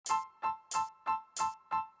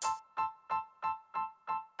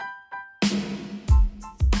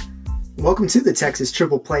Welcome to the Texas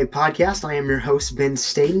Triple Play Podcast. I am your host, Ben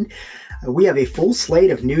Staten. We have a full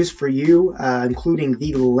slate of news for you, including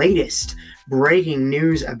the latest breaking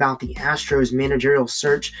news about the Astros managerial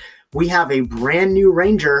search. We have a brand new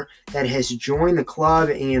Ranger that has joined the club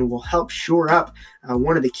and will help shore up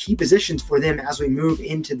one of the key positions for them as we move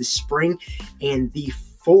into the spring, and the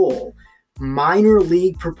full minor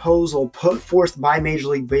league proposal put forth by Major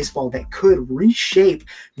League Baseball that could reshape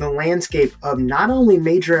the landscape of not only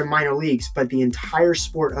major and minor leagues, but the entire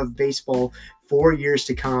sport of baseball for years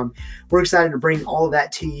to come. We're excited to bring all of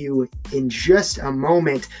that to you in just a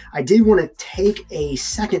moment. I did want to take a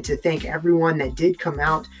second to thank everyone that did come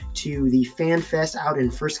out to the Fan Fest out in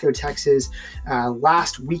Frisco, Texas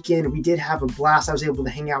last weekend. We did have a blast. I was able to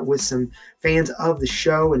hang out with some fans of the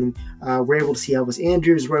show, and we're able to see Elvis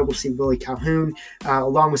Andrews, we're able to see Willie Calhoun,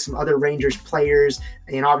 along with some other Rangers players,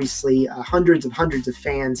 and obviously hundreds of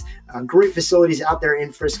fans. Great facilities out there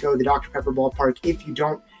in Frisco, the Dr. Pepper Ballpark. If you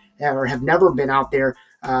don't or have never been out there,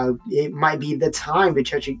 it might be the time to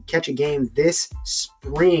catch a game this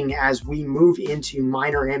spring as we move into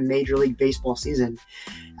minor and Major League Baseball season.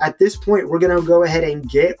 At this point, we're going to go ahead and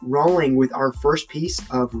get rolling with our first piece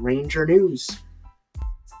of Ranger news.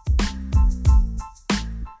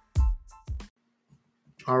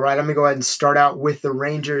 All right, I'm going to go ahead and start out with the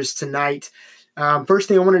Rangers tonight. First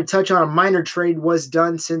thing I wanted to touch on, a minor trade was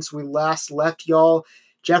done since we last left y'all.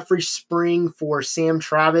 Jeffrey Spring for Sam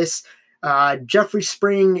Travis. Jeffrey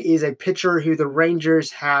Spring is a pitcher who the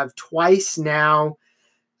Rangers have twice now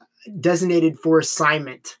designated for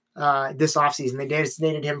assignment this offseason. They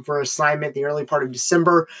designated him for assignment the early part of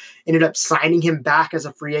December, ended up signing him back as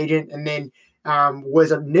a free agent, and then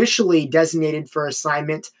was initially designated for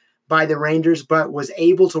assignment by the Rangers, but was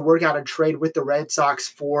able to work out a trade with the Red Sox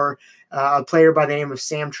for a player by the name of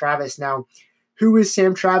Sam Travis. Now, who is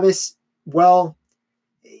Sam Travis? Well,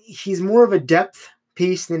 he's more of a depth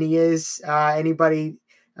piece than he is anybody.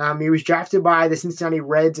 He was drafted by the Cincinnati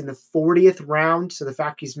Reds in the 40th round. So the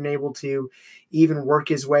fact he's been able to even work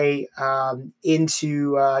his way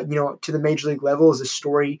into to the major league level is a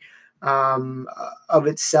story of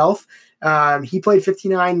itself. He played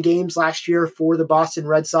 59 games last year for the Boston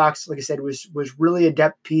Red Sox. Like I said, was really a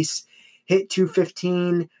depth piece. Hit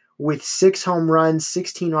 .215 with 6 home runs,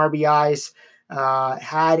 16 RBIs.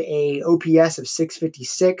 Had a OPS of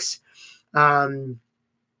 656.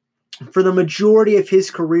 For the majority of his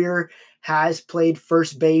career, has played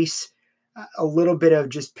first base, a little bit of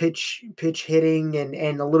just pitch hitting,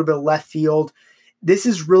 and a little bit of left field. This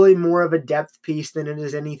is really more of a depth piece than it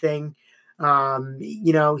is anything.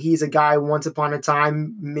 He's a guy once upon a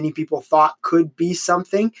time many people thought could be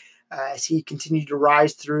something as he continued to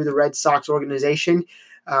rise through the Red Sox organization.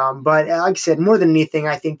 But like I said, more than anything,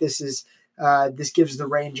 I think this gives the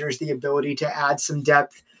Rangers the ability to add some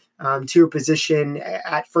depth to a position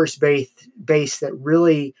at first base that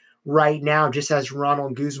really right now just has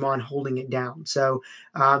Ronald Guzman holding it down. So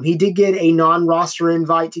he did get a non-roster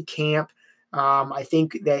invite to camp. I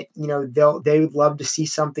think that they would love to see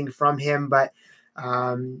something from him, but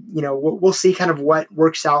we'll see kind of what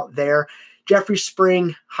works out there. Jeffrey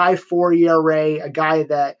Spring, high 4 ERA, a guy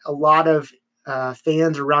that a lot of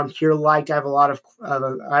fans around here liked. I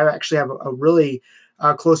actually have a really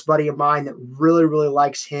close buddy of mine that really, really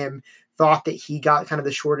likes him. Thought that he got kind of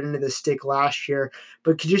the short end of the stick last year,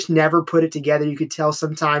 but could just never put it together. You could tell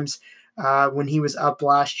sometimes when he was up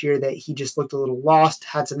last year that he just looked a little lost,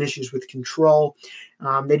 had some issues with control.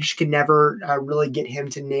 They just could never really get him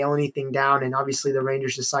to nail anything down, and obviously the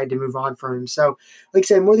Rangers decided to move on from him. So, like I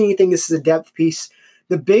said, more than anything, this is a depth piece.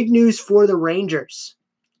 The big news for the Rangers,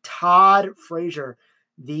 Todd Frazier,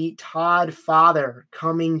 the Todd father,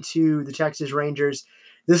 coming to the Texas Rangers.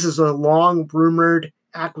 This is a long rumored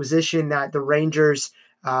acquisition that the Rangers,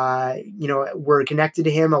 were connected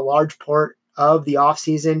to him a large part of the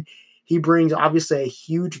offseason. He brings obviously a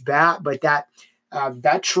huge bat, but that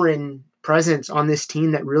veteran presence on this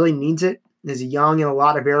team that really needs it, is young in a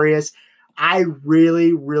lot of areas. I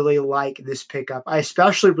really, really like this pickup. I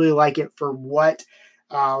especially really like it for what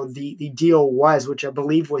the deal was, which I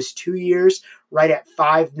believe was 2 years, right at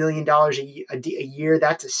 $5 million a year.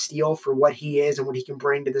 That's a steal for what he is and what he can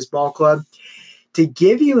bring to this ball club. To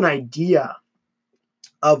give you an idea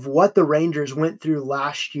of what the Rangers went through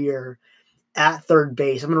last year at third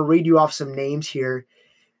base, I'm going to read you off some names here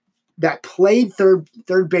that played third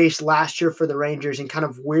base last year for the Rangers and kind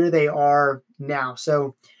of where they are now.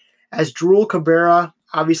 So as Asdrubal Cabrera,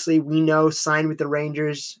 obviously we know, signed with the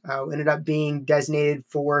Rangers, ended up being designated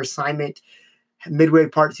for assignment midway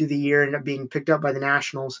part through the year, ended up being picked up by the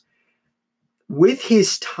Nationals. With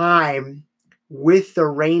his time with the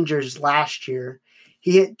Rangers last year,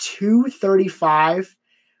 He hit 235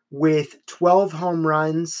 with 12 home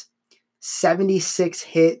runs, 76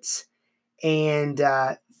 hits, and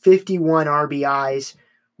 51 RBIs.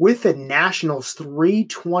 With the Nationals,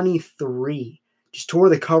 323. Just tore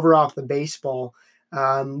the cover off the baseball.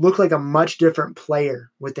 Looked like a much different player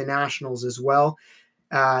with the Nationals as well.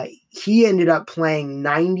 He ended up playing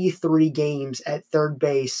 93 games at third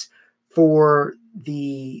base for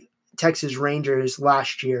the Texas Rangers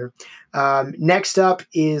last year. Next up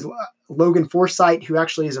is Logan Forsythe, who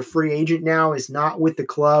actually is a free agent now, is not with the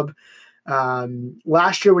club.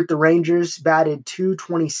 Last year with the Rangers, batted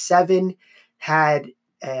 .227, had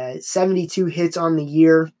 72 hits on the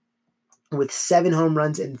year with 7 home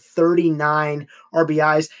runs and 39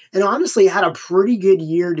 RBIs, and honestly had a pretty good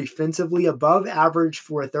year defensively, above average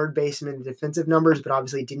for a third baseman in defensive numbers, but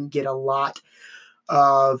obviously didn't get a lot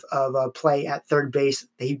of play at third base.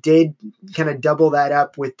 They did kind of double that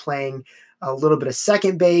up with playing a little bit of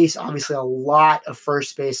second base, obviously a lot of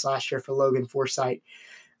first base last year for Logan Forsythe.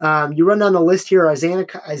 You run down the list here, Isaiah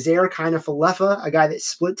Kiner-Falefa, a guy that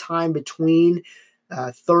split time between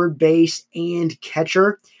third base and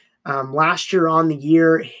catcher. Last year on the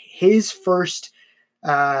year, his first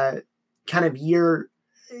kind of year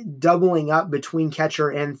doubling up between catcher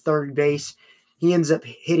and third base, he ends up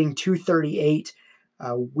hitting .238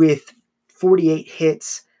 with 48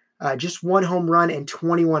 hits, just 1 home run and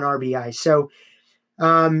 21 RBI. So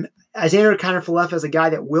Isaiah Kiner-Falefa is a guy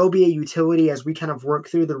that will be a utility as we kind of work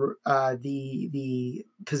through the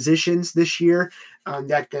positions this year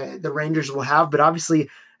that the Rangers will have. But obviously,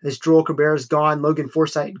 as Joel Cabrera's gone, Logan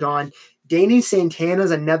Forsythe gone, Danny Santana is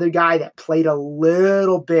another guy that played a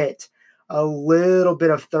little bit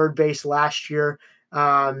of third base last year. He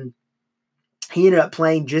ended up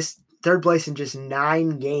playing just third place in just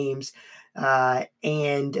 9 games,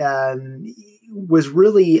 and was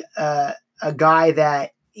really a guy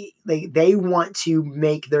that they want to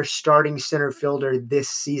make their starting center fielder this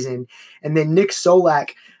season. And then Nick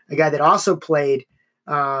Solak, a guy that also played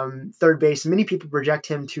third base. Many people project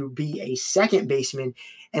him to be a second baseman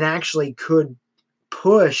and actually could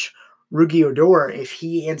push Rougned Odor if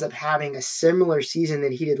he ends up having a similar season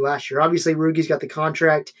that he did last year. Obviously, Rugi's got the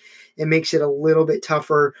contract. It makes it a little bit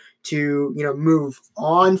tougher to, move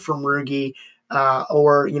on from Rougned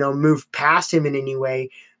or, move past him in any way.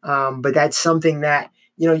 But that's something that,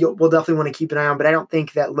 we'll definitely want to keep an eye on. But I don't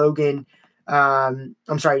think that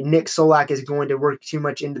Nick Solak is going to work too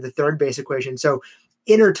much into the third base equation. So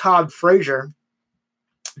enter Todd Frazier.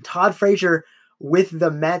 Todd Frazier with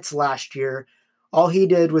the Mets last year, all he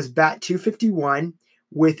did was bat .251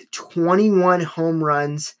 with 21 home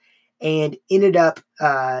runs and ended up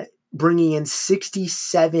bringing in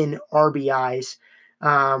 67 RBIs,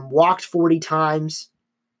 walked 40 times,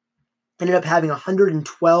 ended up having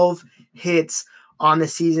 112 hits on the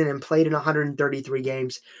season and played in 133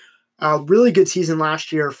 games. Really good season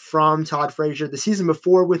last year from Todd Frazier. The season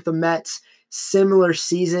before with the Mets, similar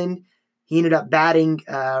season. He ended up batting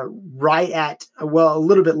right at, a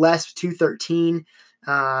little bit less, .213,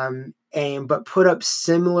 but put up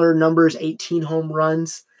similar numbers, 18 home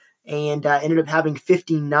runs, and ended up having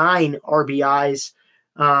 59 RBIs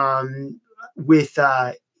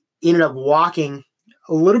ended up walking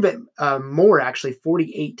a little bit more, actually,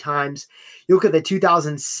 48 times. You look at the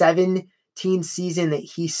 2017 season that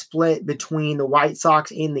he split between the White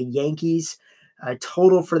Sox and the Yankees.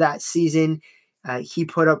 Total for that season, he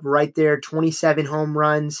put up right there 27 home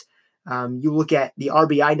runs. You look at the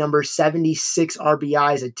RBI number, 76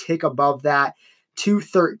 RBIs, a tick above that.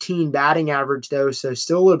 .213 batting average, though, so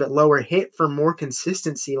still a little bit lower. Hit for more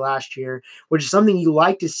consistency last year, which is something you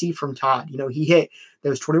like to see from Todd. He hit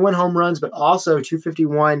those 21 home runs, but also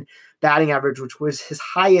 .251 batting average, which was his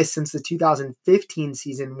highest since the 2015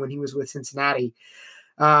 season when he was with Cincinnati.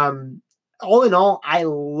 All in all, I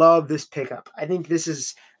love this pickup. I think this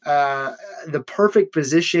is the perfect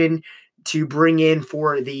position to bring in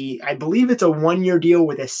for I believe it's a 1-year deal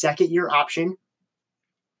with a second-year option.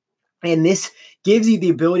 And this gives you the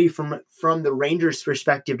ability from the Rangers'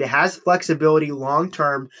 perspective to have flexibility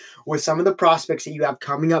long-term with some of the prospects that you have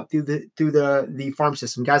coming up through the farm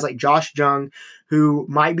system. Guys like Josh Jung, who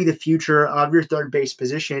might be the future of your third base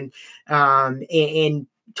position. And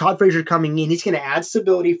Todd Frazier coming in, he's going to add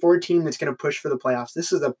stability for a team that's going to push for the playoffs.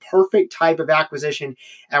 This is the perfect type of acquisition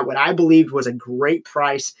at what I believed was a great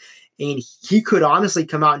price. And he could honestly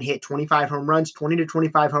come out and hit 25 home runs, 20 to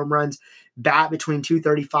 25 home runs, bat between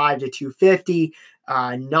 235 to 250,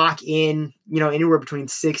 knock in, anywhere between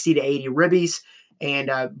 60 to 80 ribbies, and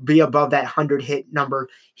be above that 100 hit number.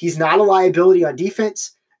 He's not a liability on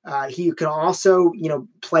defense. He can also,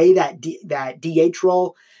 play that DH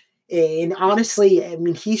role. And honestly, I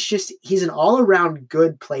mean, he's an all-around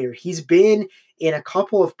good player. He's been in a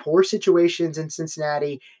couple of poor situations in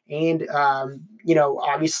Cincinnati. And,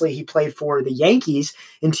 obviously he played for the Yankees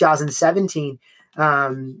in 2017.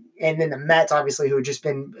 And then the Mets, obviously, who had just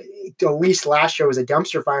been, at least last year was a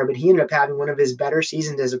dumpster fire, but he ended up having one of his better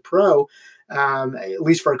seasons as a pro, at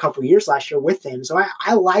least for a couple of years last year with them. So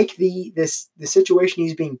I like the situation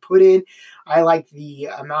he's being put in. I like the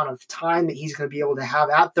amount of time that he's going to be able to have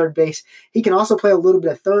at third base. He can also play a little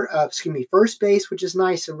bit of first base, which is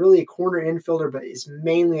nice. So really a corner infielder, but is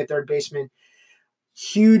mainly a third baseman.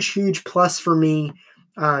 Huge plus for me.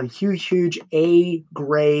 Huge A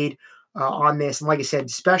grade on this. And like I said,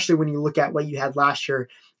 especially when you look at what you had last year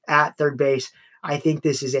at third base, I think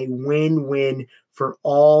this is a win-win for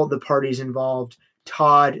all the parties involved.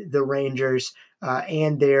 Todd, the Rangers,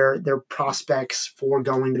 and their prospects for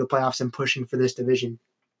going to the playoffs and pushing for this division.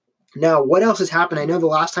 Now, what else has happened? I know the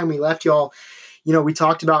last time we left y'all, we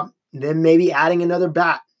talked about them maybe adding another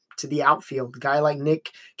bat to the outfield, a guy like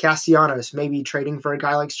Nick Castellanos, maybe trading for a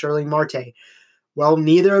guy like Starling Marte. Well,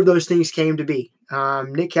 neither of those things came to be.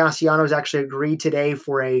 Nick Castellanos actually agreed today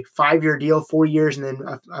for a 5-year deal, 4 years, and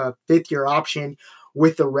then a 5th-year option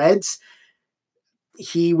with the Reds.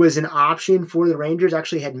 He was an option for the Rangers,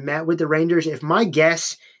 actually had met with the Rangers. If my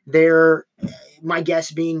guess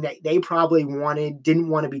being that they probably didn't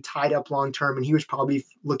want to be tied up long term, and he was probably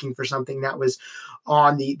looking for something that was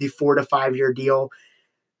on the 4 to 5 year deal.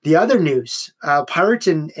 The other news, Pirates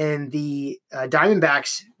and the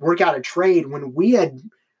Diamondbacks work out a trade when we had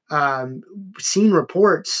seen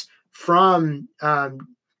reports from the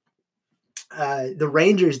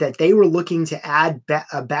Rangers that they were looking to add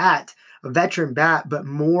a veteran bat, but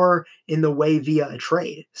more in the way via a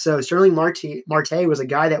trade. So Starling Marte was a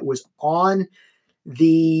guy that was on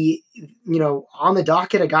the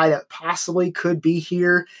docket, a guy that possibly could be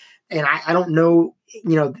here. And I don't know,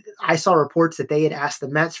 I saw reports that they had asked the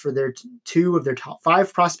Mets for their 2 of their top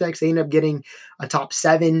 5 prospects. They ended up getting a top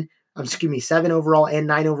 7 overall and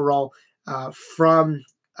 9 overall from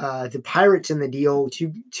the Pirates in the deal.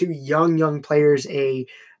 Two young players, a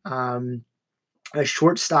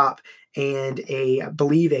shortstop and I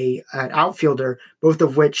believe an outfielder, both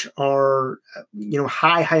of which are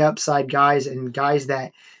high upside guys and guys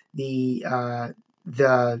that the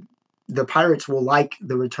Pirates will like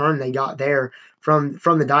the return they got there from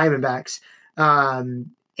the Diamondbacks.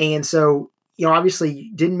 And so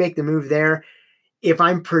obviously didn't make the move there. If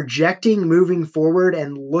I'm projecting moving forward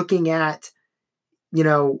and looking at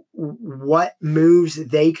what moves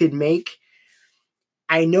they could make,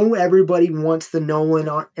 I know everybody wants the Nolan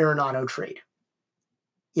Arenado trade.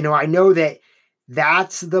 I know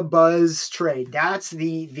that's the buzz trade. That's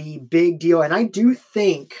the big deal. And I do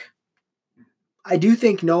think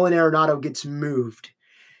Nolan Arenado gets moved.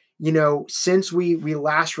 Since we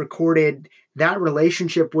last recorded, that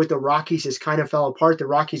relationship with the Rockies has kind of fell apart. The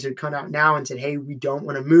Rockies have come out now and said, hey, we don't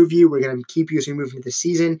want to move you. We're going to keep you as we move into the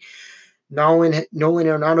season. Nolan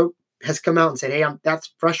Arenado has come out and said, hey,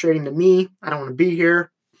 that's frustrating to me. I don't want to be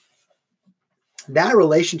here. That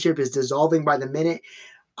relationship is dissolving by the minute.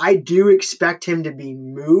 I do expect him to be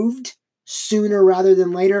moved sooner rather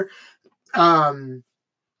than later. I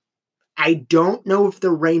don't know if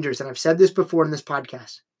the Rangers, and I've said this before in this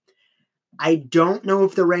podcast, I don't know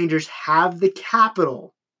if the Rangers have the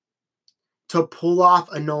capital to pull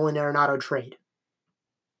off a Nolan Arenado trade.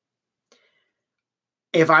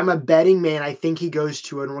 If I'm a betting man, I think he goes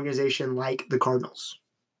to an organization like the Cardinals,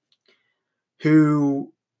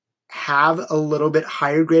 who have a little bit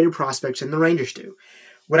higher graded prospects than the Rangers do.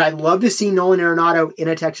 Would I love to see Nolan Arenado in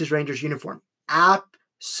a Texas Rangers uniform?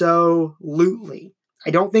 Absolutely. I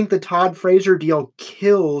don't think the Todd Frazier deal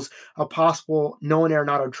kills a possible Nolan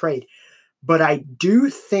Arenado trade, but I do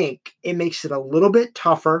think it makes it a little bit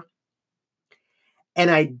tougher. And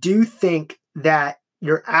I do think that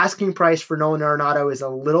your asking price for Nolan Arenado is a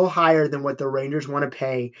little higher than what the Rangers want to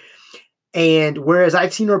pay. And whereas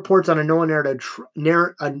I've seen reports on a Nolan Arenado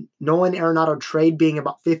trade being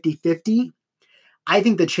about 50-50, I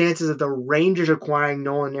think the chances of the Rangers acquiring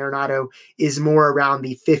Nolan Arenado is more around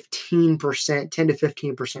the 10 to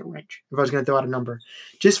 15% range, if I was going to throw out a number.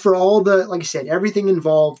 Just for all the, like I said, everything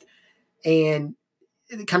involved and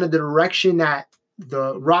kind of the direction that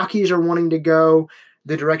the Rockies are wanting to go,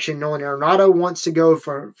 the direction Nolan Arenado wants to go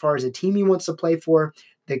for as far as a team he wants to play for,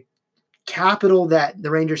 the capital that the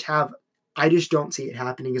Rangers have, I just don't see it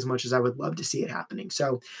happening as much as I would love to see it happening.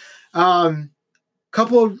 So,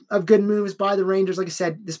 couple of good moves by the Rangers. Like I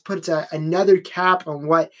said, this puts another cap on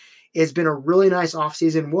what has been a really nice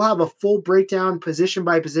offseason. We'll have a full breakdown position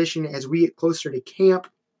by position as we get closer to camp.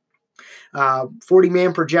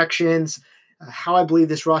 40-man projections, how I believe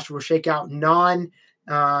this roster will shake out,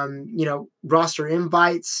 roster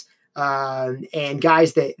invites, and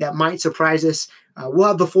guys that might surprise us. We'll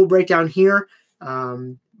have the full breakdown here.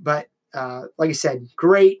 But like I said,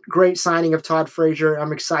 great signing of Todd Frazier.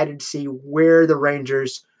 I'm excited to see where the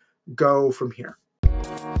Rangers go from here.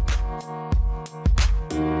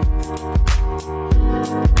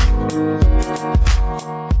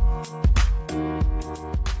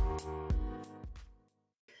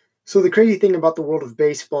 So the crazy thing about the world of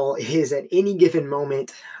baseball is at any given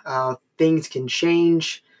moment, things can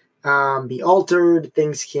change, be altered,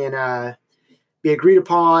 things can be agreed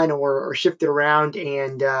upon or shifted around.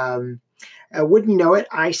 And wouldn't you know it,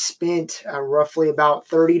 I spent roughly about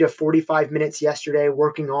 30 to 45 minutes yesterday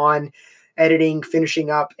working on editing, finishing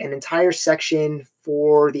up an entire section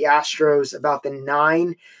for the Astros about the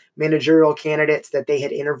 9 managerial candidates that they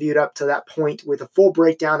had interviewed up to that point, with a full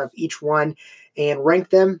breakdown of each one and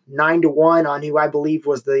ranked them 9-1 on who I believe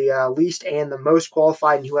was the least and the most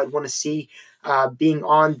qualified, and who I'd want to see being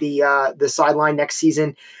on the sideline next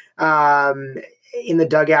season in the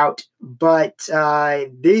dugout. But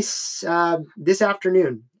this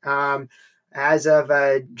afternoon, as of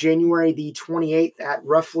January the 28th at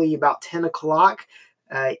roughly about 10 o'clock,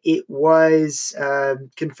 it was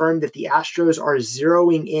confirmed that the Astros are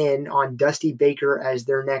zeroing in on Dusty Baker as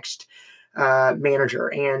their next manager.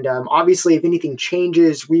 And obviously, if anything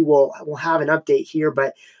changes, we'll have an update here.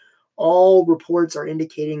 But all reports are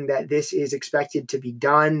indicating that this is expected to be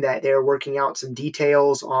done, that they're working out some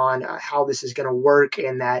details on how this is going to work,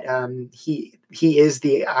 and that he is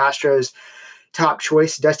the Astros' top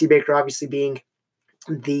choice. Dusty Baker obviously being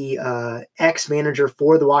the ex-manager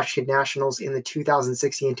for the Washington Nationals in the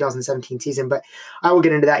 2016-2017 season. But I will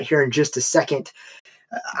get into that here in just a second.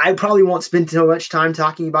 I probably won't spend too much time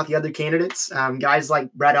talking about the other candidates. Guys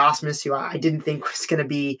like Brad Ausmus, who I didn't think was going to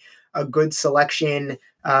be a good selection.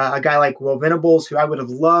 A guy like Will Venables, who I would have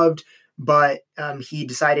loved, but he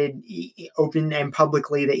decided open and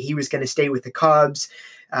publicly that he was going to stay with the Cubs.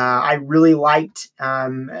 I really liked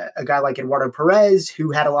a guy like Eduardo Perez,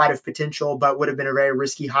 who had a lot of potential, but would have been a very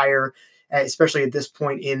risky hire, especially at this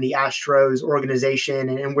point in the Astros organization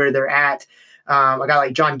and where they're at. A guy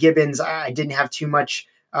like John Gibbons, I didn't have too much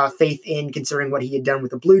faith in, considering what he had done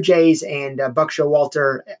with the Blue Jays. And Buck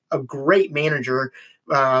Showalter, a great manager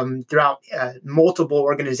throughout multiple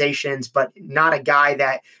organizations, but not a guy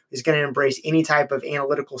that is going to embrace any type of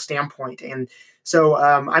analytical standpoint. And so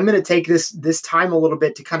I'm going to take this time a little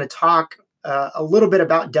bit to kind of talk a little bit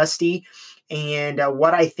about Dusty and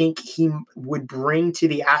what I think he would bring to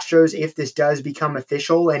the Astros if this does become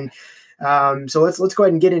official. And so let's go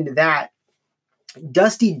ahead and get into that.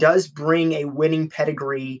 Dusty does bring a winning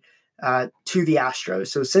pedigree to the Astros.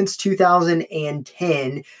 So since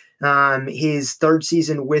 2010, his third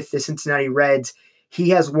season with the Cincinnati Reds, he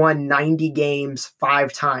has won 90 games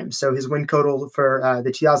 5 times. So his win total for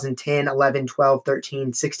the 2010, 11, 12,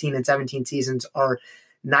 13, 16, and 17 seasons are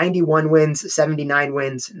 91 wins, 79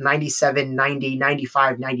 wins, 97, 90,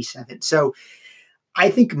 95, 97. So I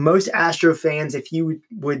think most Astro fans, if you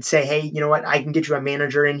would say, hey, you know what, I can get you a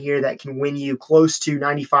manager in here that can win you close to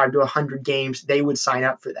 95 to 100 games, they would sign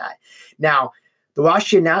up for that. Now, the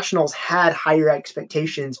Washington Nationals had higher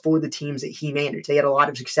expectations for the teams that he managed. They had a lot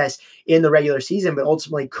of success in the regular season, but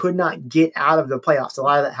ultimately could not get out of the playoffs. A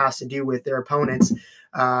lot of that has to do with their opponents.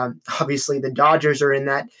 Obviously, the Dodgers are in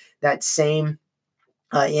that same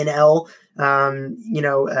NL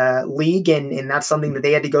league, and that's something that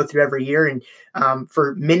they had to go through every year. And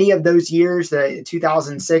for many of those years, the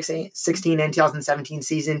 2016 and 2017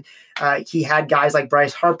 season, he had guys like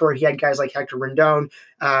Bryce Harper, he had guys like Hector Rendon,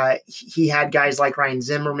 he had guys like Ryan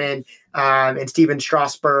Zimmerman and Steven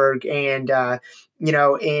Strasburg, and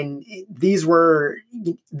and these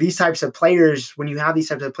types of players. When you have these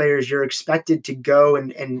types of players, you're expected to go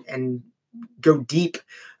and go deep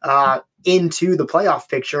into the playoff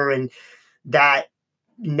picture, and that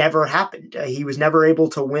never happened. He was never able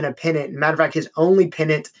to win a pennant. Matter of fact, his only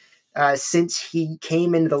pennant since he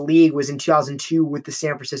came into the league was in 2002 with the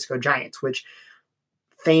San Francisco Giants, which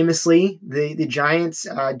famously the Giants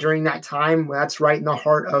during that time, that's right in the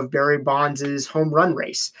heart of Barry Bonds' home run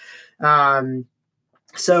race.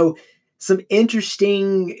 So some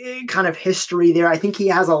interesting kind of history there. I think he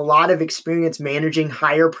has a lot of experience managing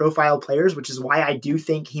higher profile players, which is why I do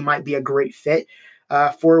think he might be a great fit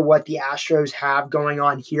for what the Astros have going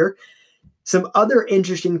on here. Some other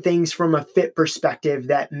interesting things from a fit perspective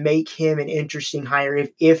that make him an interesting hire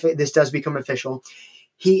if this does become official.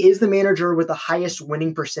 He is the manager with the highest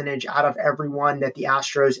winning percentage out of everyone that the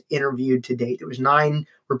Astros interviewed to date. There was 9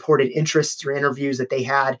 reported interests or interviews that they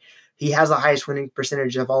had. He has the highest winning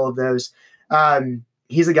percentage of all of those.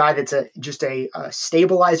 He's a guy that's just a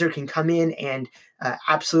stabilizer, can come in and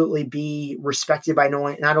absolutely be respected by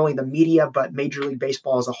not only the media, but Major League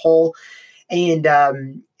Baseball as a whole, and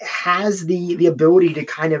has the ability to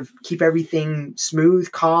kind of keep everything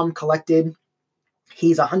smooth, calm, collected.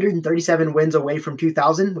 He's 137 wins away from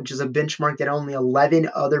 2,000, which is a benchmark that only 11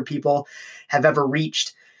 other people have ever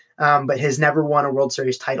reached, but has never won a World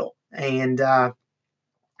Series title. And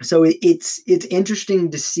so it's interesting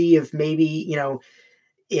to see if maybe,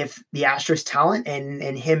 if the Astros talent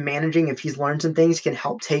and him managing, if he's learned some things, can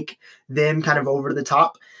help take them kind of over the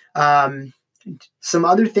top. Some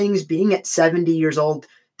other things, being at 70 years old,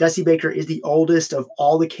 Dusty Baker is the oldest of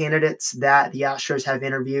all the candidates that the Astros have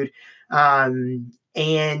interviewed. But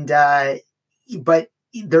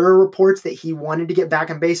there are reports that he wanted to get back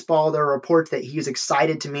in baseball. There are reports that he was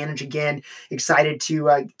excited to manage again, excited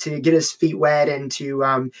to get his feet wet and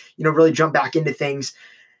to really jump back into things.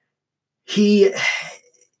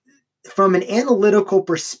 From an analytical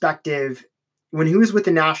perspective, when he was with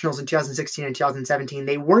the Nationals in 2016 and 2017,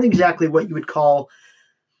 they weren't exactly what you would call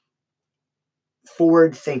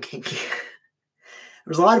forward thinking. There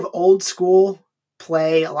was a lot of old school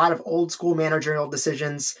play, a lot of old school managerial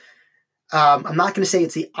decisions. I'm not going to say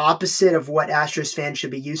it's the opposite of what Astros fans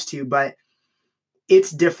should be used to, but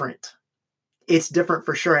it's different. It's different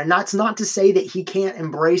for sure. And that's not to say that he can't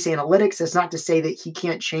embrace analytics. That's not to say that he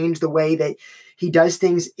can't change the way that he does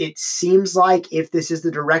things. It seems like if this is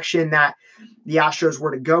the direction that the Astros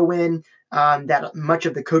were to go in, that much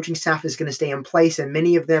of the coaching staff is going to stay in place. And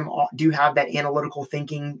many of them do have that analytical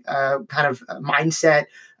thinking kind of mindset,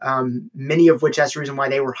 many of which that's the reason why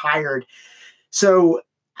they were hired. So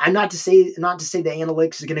I'm not to say the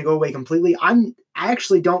analytics is going to go away completely. I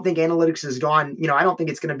actually don't think analytics is gone. I don't think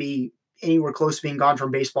it's going to be anywhere close to being gone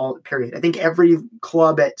from baseball, period. I think every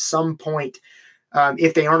club at some point,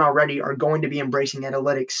 if they aren't already, are going to be embracing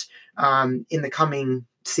analytics in the coming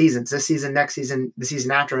seasons, this season, next season, the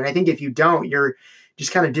season after. And I think if you don't, you're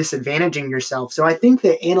just kind of disadvantaging yourself. So I think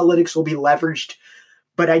that analytics will be leveraged,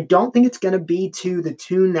 but I don't think it's going to be to the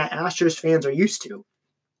tune that Astros fans are used to.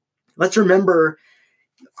 Let's remember,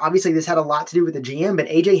 obviously this had a lot to do with the GM, but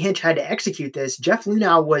AJ Hinch had to execute this. Jeff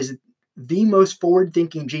Luhnow was the most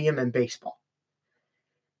forward-thinking GM in baseball.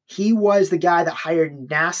 He was the guy that hired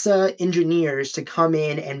NASA engineers to come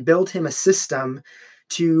in and build him a system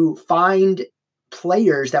to find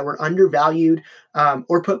players that were undervalued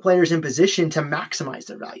or put players in position to maximize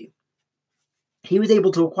their value. He was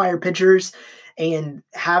able to acquire pitchers and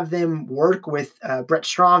have them work with Brett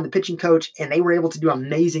Strom, the pitching coach, and they were able to do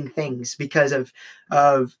amazing things because of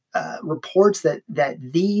reports that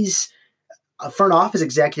these front office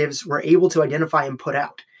executives were able to identify and put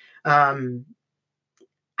out.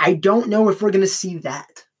 I don't know if we're going to see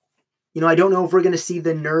that. I don't know if we're going to see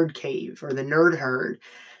the nerd cave or the nerd herd.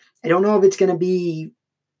 I don't know if it's going to be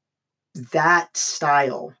that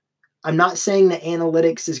style. I'm not saying that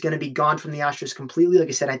analytics is going to be gone from the Astros completely. Like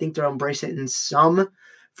I said, I think they'll embrace it in some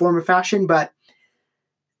form or fashion, but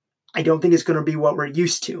I don't think it's going to be what we're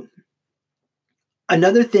used to.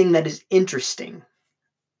 Another thing that is interesting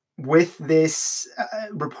with this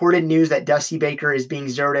reported news that Dusty Baker is being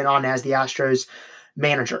zeroed in on as the Astros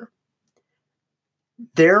manager,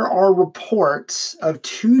 there are reports of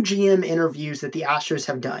 2 GM interviews that the Astros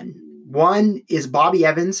have done. One is Bobby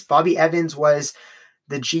Evans. Bobby Evans was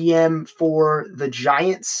the GM for the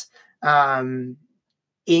Giants in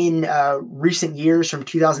recent years from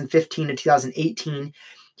 2015 to 2018.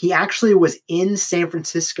 He actually was in San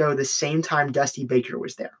Francisco the same time Dusty Baker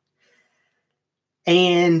was there.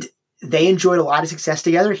 And they enjoyed a lot of success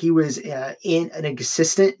together. He was in an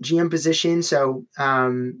assistant GM position, so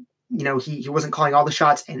he wasn't calling all the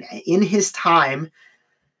shots. And in his time,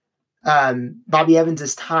 Bobby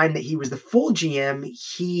Evans' time that he was the full GM,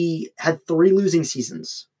 he had 3 losing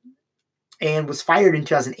seasons and was fired in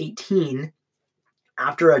 2018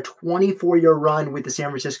 after a 24-year run with the San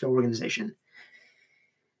Francisco organization.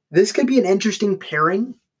 This could be an interesting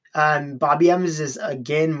pairing. Bobby Evans is,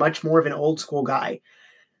 again, much more of an old school guy.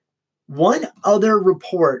 One other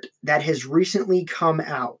report that has recently come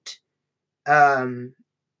out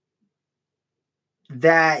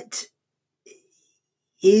that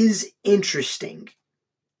is interesting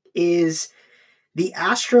is the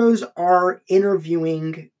Astros are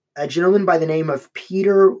interviewing a gentleman by the name of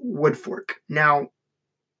Peter Woodfork. Now,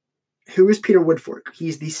 who is Peter Woodfork?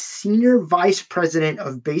 He's the Senior Vice President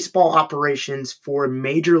of Baseball Operations for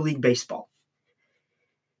Major League Baseball.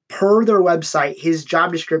 Per their website, his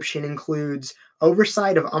job description includes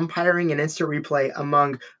oversight of umpiring and instant replay,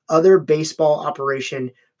 among other baseball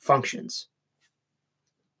operation functions.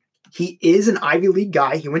 He is an Ivy League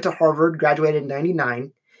guy. He went to Harvard, graduated in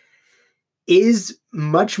 99, is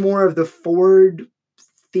much more of the forward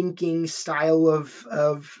thinking style of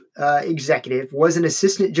executive, was an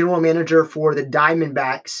assistant general manager for the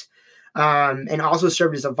Diamondbacks, and also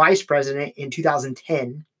served as a vice president in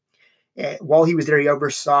 2010. While he was there, he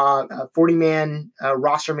oversaw 40-man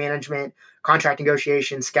roster management, contract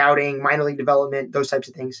negotiation, scouting, minor league development, those types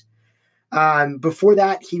of things. Before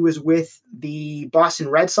that, he was with the Boston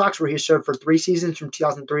Red Sox, where he served for 3 seasons from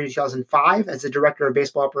 2003 to 2005 as the director of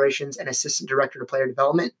baseball operations and assistant director of player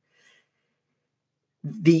development.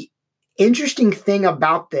 The interesting thing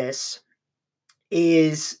about this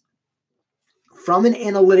is, from an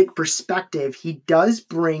analytic perspective, he does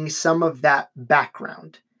bring some of that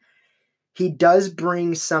background. He does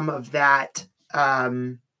bring some of that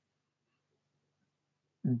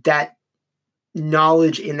that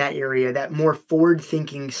knowledge in that area, that more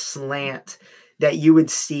forward-thinking slant that you would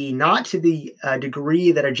see, not to the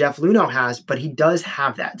degree that a Jeff Luhnow has, but he does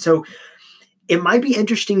have that. So it might be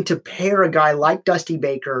interesting to pair a guy like Dusty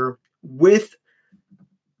Baker with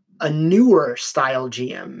a newer style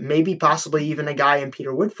GM, maybe possibly even a guy in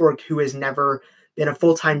Peter Woodfork who has never been a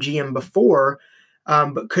full-time GM before,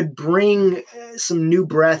 but could bring some new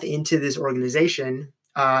breath into this organization,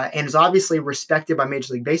 and is obviously respected by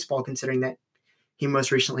Major League Baseball, considering that he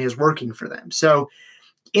most recently is working for them. So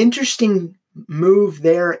interesting move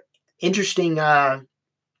there. Interesting,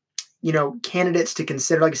 candidates to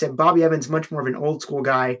consider. Like I said, Bobby Evans, much more of an old school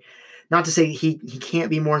guy. Not to say he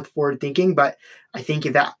can't be more forward thinking, but I think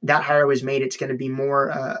if that hire was made, it's going to be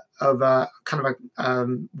more of a kind of a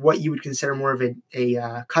what you would consider more of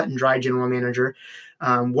a cut and dry general manager,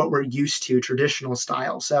 what we're used to, traditional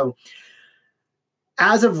style. So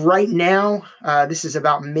as of right now, this is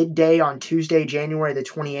about midday on Tuesday, January the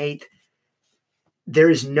 28th. There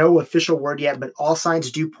is no official word yet, but all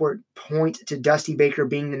signs do point to Dusty Baker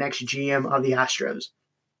being the next GM of the Astros.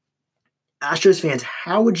 Astros fans,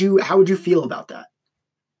 how would you feel about that?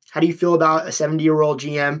 How do you feel about a 70-year-old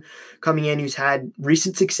GM coming in who's had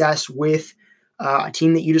recent success with a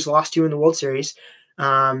team that you just lost to in the World Series,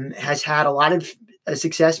 has had a lot of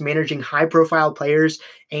success managing high-profile players,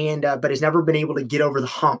 and but has never been able to get over the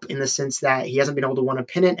hump, in the sense that he hasn't been able to win a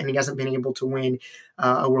pennant and he hasn't been able to win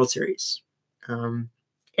a World Series?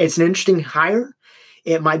 It's an interesting hire.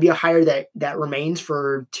 It might be a hire that remains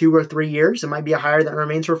for 2 or 3 years. It might be a hire that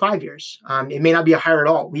remains for 5 years. It may not be a hire at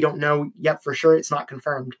all. We don't know yet for sure. It's not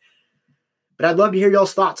confirmed. But I'd love to hear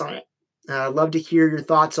y'all's thoughts on it. I'd love to hear your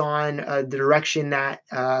thoughts on the direction that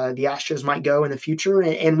the Astros might go in the future,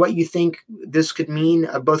 and what you think this could mean,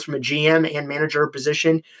 both from a GM and manager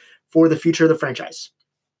position, for the future of the franchise.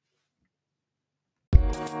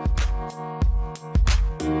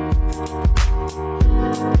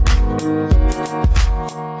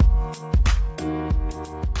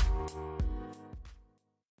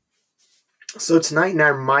 So tonight in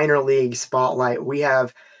our minor league spotlight, we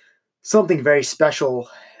have something very special.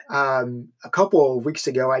 A couple of weeks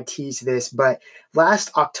ago, I teased this, but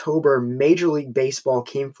last October, Major League Baseball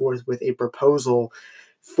came forth with a proposal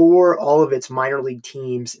for all of its minor league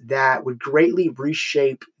teams that would greatly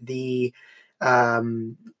reshape the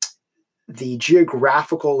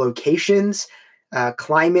geographical locations,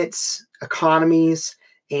 climates, economies,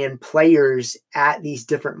 and players at these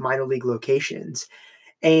different minor league locations.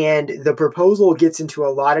 And the proposal gets into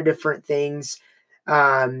a lot of different things,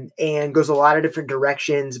 and goes a lot of different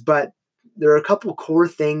directions, but there are a couple core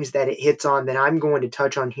things that it hits on that I'm going to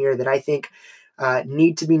touch on here that I think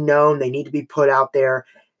need to be known. They need to be put out there,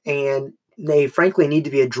 and they frankly need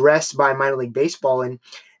to be addressed by minor league baseball. And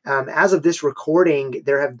as of this recording,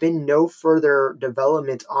 there have been no further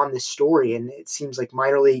development on this story, and it seems like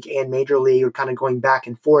minor league and major league are kind of going back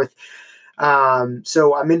and forth.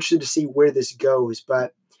 So I'm interested to see where this goes,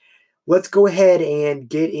 but let's go ahead and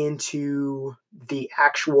get into the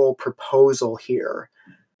actual proposal here.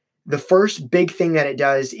 The first big thing that it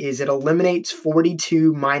does is it eliminates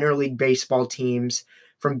 42 minor league baseball teams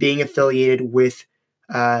from being affiliated with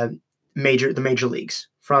the major leagues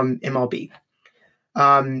from MLB.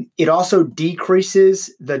 It also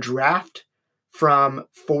decreases the draft from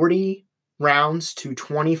 40 rounds to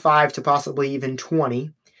 25 to possibly even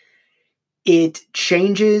 20. It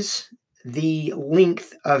changes the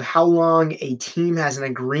length of how long a team has an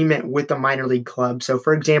agreement with the minor league club. So,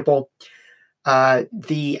 for example,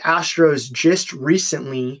 the Astros just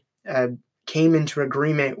recently came into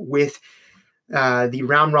agreement with the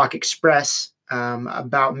Round Rock Express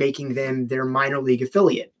about making them their minor league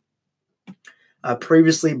affiliate.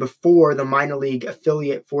 Previously, before, the minor league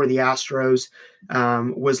affiliate for the Astros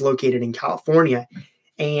was located in California.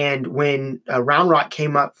 And when Round Rock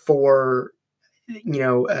came up for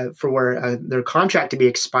their contract to be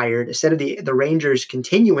expired, instead of the Rangers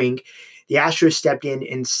continuing, the Astros stepped in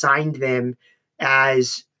and signed them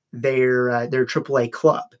as their AAA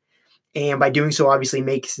club. And by doing so, obviously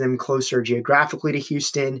makes them closer geographically to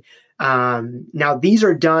Houston. Now, these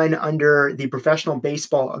are done under the professional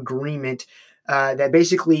baseball agreement that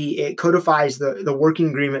basically it codifies the working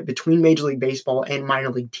agreement between Major League Baseball and minor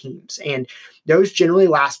league teams. And those generally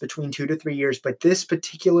last between 2 to 3 years, but this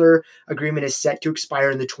particular agreement is set to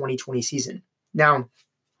expire in the 2020 season. Now,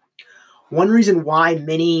 one reason why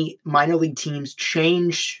many minor league teams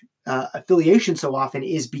change affiliation so often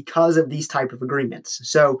is because of these type of agreements.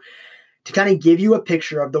 So to kind of give you a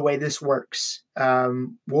picture of the way this works,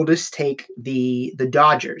 we'll just take the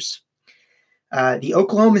Dodgers. The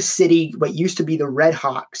Oklahoma City, what used to be the Red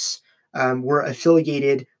Hawks, were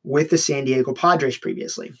affiliated with the San Diego Padres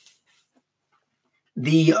previously.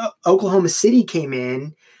 The Oklahoma City came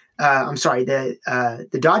in.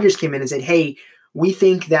 The Dodgers came in and said, "Hey, we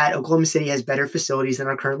think that Oklahoma City has better facilities than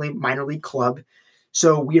our currently minor league club.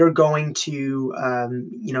 So we are going to,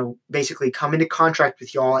 basically come into contract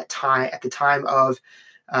with y'all at the time of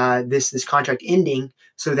this contract ending,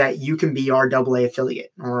 so that you can be our AA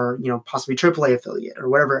affiliate or possibly AAA affiliate or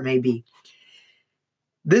whatever it may be."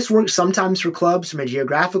 This works sometimes for clubs from a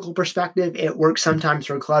geographical perspective. It works sometimes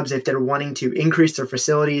for clubs if they're wanting to increase their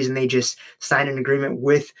facilities and they just sign an agreement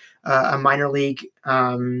with a minor league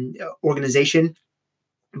organization.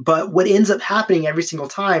 But what ends up happening every single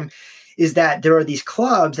time is that there are these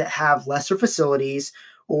clubs that have lesser facilities,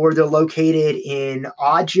 or they're located in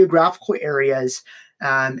odd geographical areas,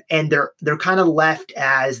 and they're kind of left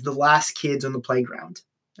as the last kids on the playground.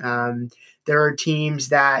 There are teams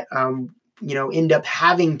that end up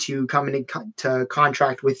having to come into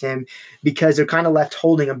contract with them because they're kind of left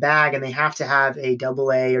holding a bag, and they have to have a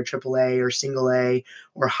AA or AAA or single A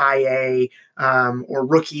or high A or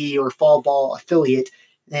rookie or fall ball affiliate.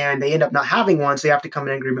 And they end up not having one, so they have to come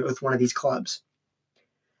in agreement with one of these clubs.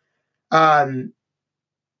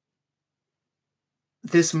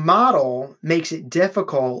 This model makes it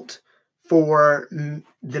difficult for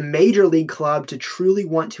the major league club to truly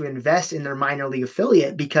want to invest in their minor league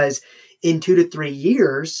affiliate, because in 2 to 3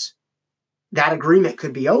 years, that agreement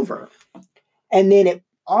could be over. And then it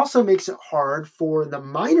also makes it hard for the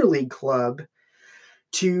minor league club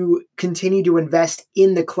to continue to invest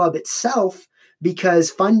in the club itself, because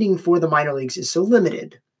funding for the minor leagues is so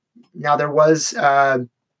limited. Now, there was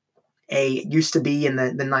used to be in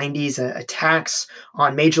the 90s a tax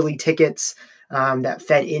on major league tickets that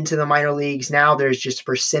fed into the minor leagues. Now there's just a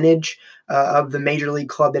percentage of the major league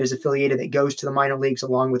club that is affiliated that goes to the minor leagues,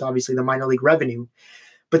 along with obviously the minor league revenue.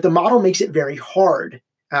 But the model makes it very hard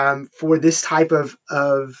for this type of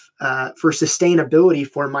for sustainability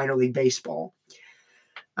for minor league baseball.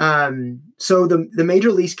 So the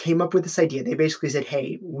major leagues came up with this idea. They basically said,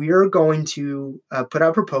 "Hey, we are going to put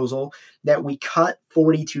out a proposal that we cut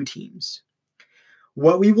 42 teams.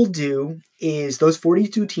 What we will do is those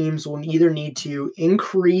 42 teams will either need to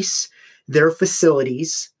increase their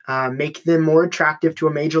facilities, make them more attractive to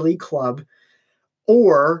a major league club,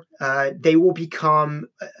 or they will become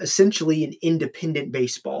essentially an independent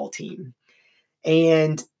baseball team."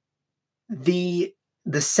 And the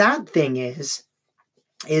sad thing is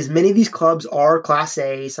many of these clubs are Class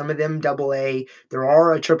A, some of them AA. There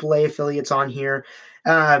are AAA affiliates on here.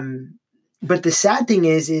 But the sad thing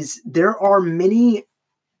is there are many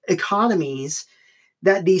economies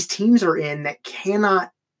that these teams are in that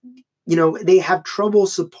cannot, they have trouble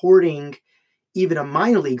supporting even a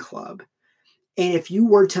minor league club. And if you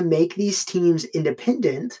were to make these teams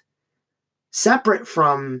independent, separate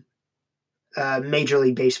from Major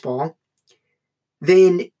League Baseball,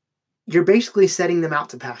 then you're basically setting them out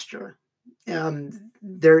to pasture.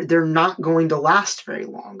 They're not going to last very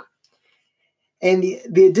long. And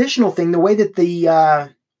the additional thing, the way that the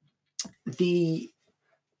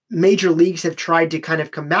major leagues have tried to kind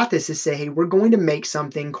of combat this is say, "Hey, we're going to make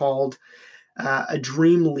something called a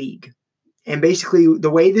dream league." And basically the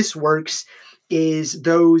way this works is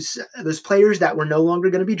those players that were no longer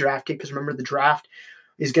going to be drafted, because remember, the draft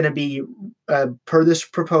is going to be, per this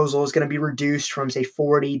proposal, is going to be reduced from, say,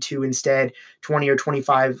 40 to instead 20 or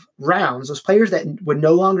 25 rounds. Those players that would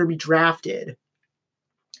no longer be drafted,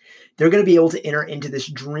 they're going to be able to enter into this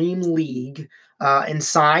dream league and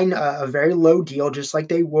sign a very low deal, just like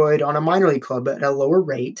they would on a minor league club, but at a lower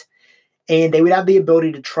rate. And they would have the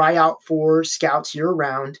ability to try out for scouts year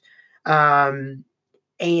round. And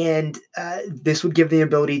this would give them the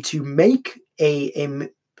ability to make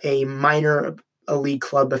a minor league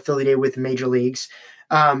club affiliated with major leagues,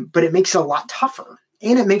 but it makes it a lot tougher.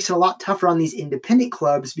 And it makes it a lot tougher on these independent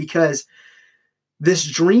clubs because this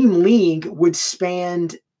dream league would span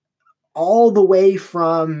all the way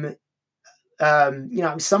from,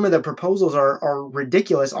 some of the proposals are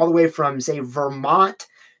ridiculous, all the way from, say, Vermont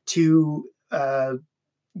to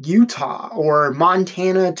Utah, or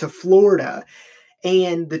Montana to Florida.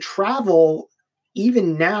 And the travel,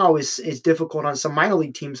 even now, is difficult on some minor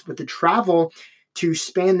league teams, but the travel to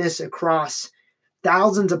span this across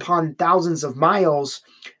thousands upon thousands of miles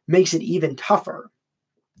makes it even tougher.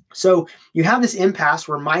 So you have this impasse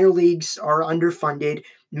where minor leagues are underfunded,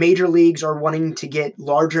 major leagues are wanting to get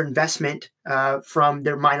larger investment from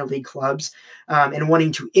their minor league clubs, and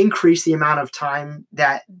wanting to increase the amount of time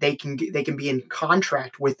that they can be in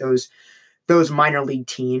contract with those minor league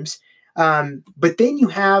teams. But then you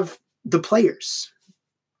have the players.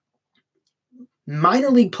 Minor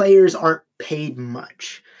league players aren't paid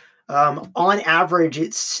much. On average,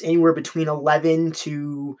 it's anywhere between $1,100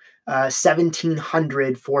 to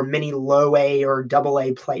 $1,700 for many low A or double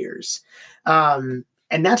A players. And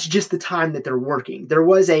that's just the time that they're working. There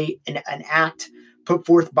was an act put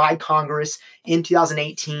forth by Congress in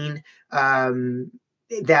 2018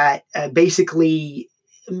 that basically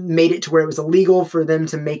made it to where it was illegal for them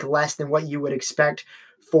to make less than what you would expect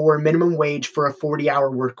for minimum wage for a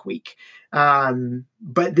 40-hour work week.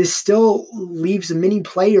 But this still leaves many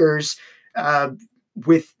players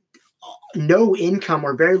with no income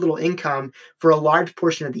or very little income for a large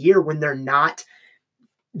portion of the year when they're not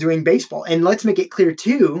doing baseball. And let's make it clear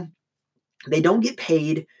too, they don't get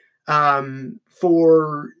paid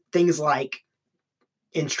for things like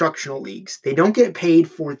instructional leagues. They don't get paid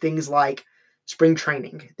for things like spring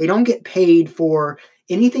training. They don't get paid for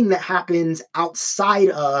anything that happens outside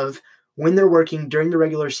of when they're working during the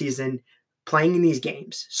regular season playing in these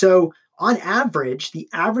games. So on average, the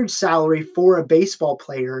average salary for a baseball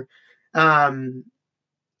player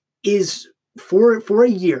is for a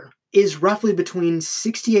year is roughly between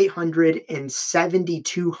 $6,800 and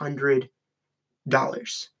 $7,200.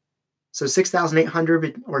 So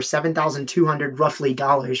 $6,800 or $7,200 roughly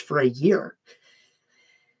dollars for a year.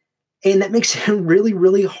 And that makes it really,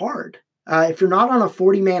 really hard. If you're not on a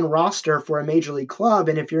 40-man roster for a major league club,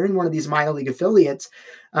 and if you're in one of these minor league affiliates,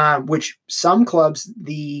 which some clubs,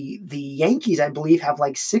 the Yankees, I believe, have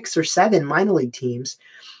like 6 or 7 minor league teams.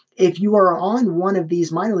 If you are on one of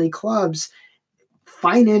these minor league clubs,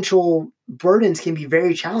 financial burdens can be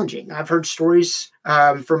very challenging. I've heard stories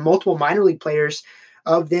from multiple minor league players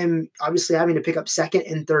of them obviously having to pick up second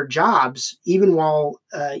and third jobs, even while,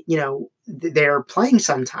 they're playing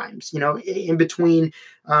sometimes, in between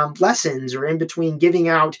lessons or in between giving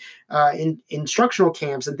out instructional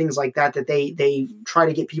camps and things like that they try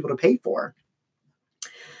to get people to pay for.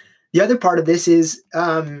 The other part of this is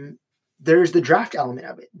there's the draft element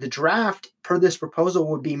of it. The draft, per this proposal,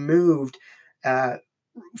 would be moved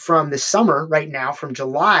from the summer right now, from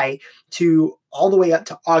July to all the way up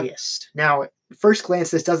to August. Now, at first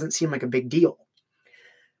glance, this doesn't seem like a big deal.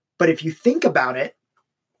 But if you think about it,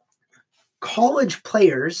 college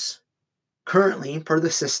players currently, per the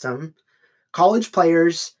system, college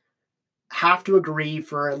players have to agree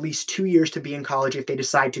for at least 2 years to be in college if they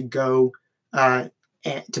decide to go to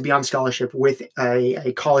be on scholarship with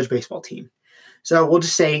a college baseball team. So we'll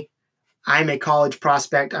just say I'm a college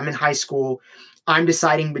prospect. I'm in high school. I'm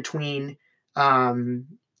deciding between, going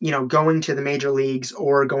to the major leagues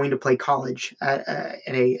or going to play college at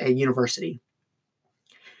a university.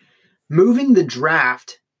 Moving the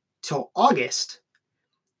draft till August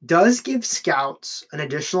does give scouts an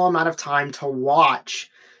additional amount of time to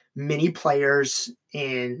watch many players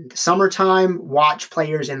in the summertime, watch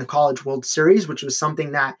players in the College World Series, which was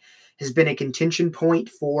something that has been a contention point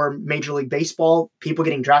for Major League Baseball, people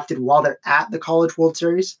getting drafted while they're at the College World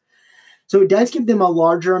Series. So it does give them a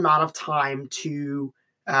larger amount of time to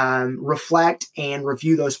reflect and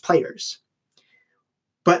review those players.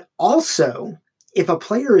 But also, if a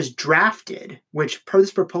player is drafted, which per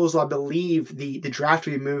this proposal, I believe the draft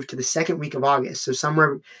will be moved to the second week of August, so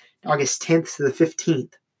somewhere August 10th to the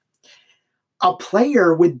 15th, a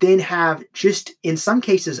player would then have just, in some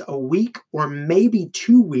cases, a week or maybe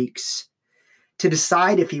 2 weeks to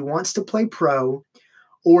decide if he wants to play pro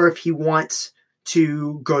or if he wants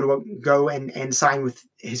to go and sign with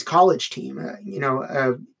his college team,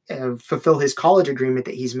 fulfill his college agreement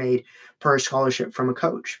that he's made per scholarship from a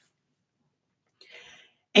coach.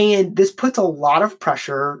 And this puts a lot of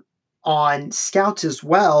pressure on scouts as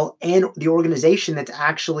well, and the organization that's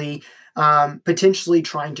actually potentially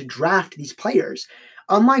trying to draft these players.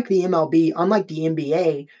 Unlike the MLB, unlike the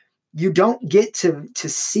NBA, you don't get to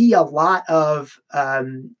see a lot of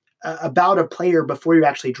about a player before you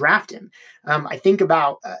actually draft him. I think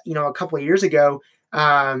about a couple of years ago,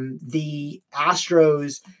 the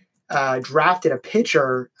Astros drafted a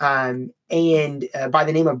pitcher and by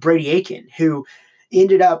the name of Brady Aiken, who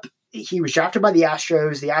he was drafted by the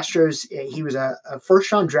Astros. The Astros, he was a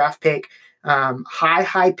first-round draft pick,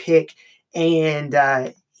 high pick,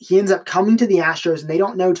 and he ends up coming to the Astros, and they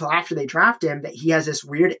don't know till after they draft him that he has this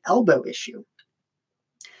weird elbow issue.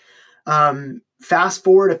 Fast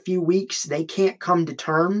forward a few weeks, they can't come to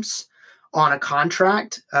terms on a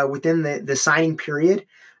contract within the signing period.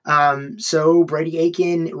 So Brady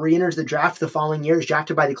Aiken re-enters the draft the following year, is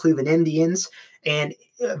drafted by the Cleveland Indians, and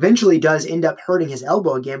eventually does end up hurting his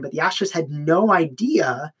elbow again. But the Astros had no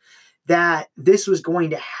idea that this was going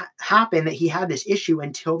to happen, that he had this issue,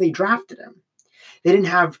 until they drafted him. They didn't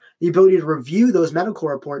have the ability to review those medical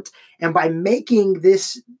reports. And by making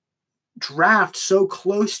this draft so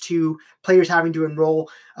close to players having to enroll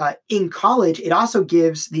in college, it also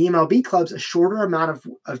gives the MLB clubs a shorter amount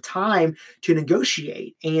of time to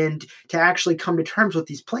negotiate and to actually come to terms with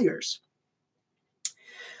these players.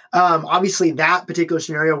 Obviously, that particular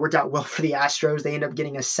scenario worked out well for the Astros. They end up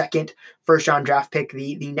getting a second first-round draft pick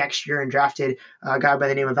the next year and drafted a guy by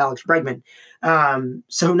the name of Alex Bregman.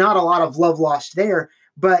 So not a lot of love lost there,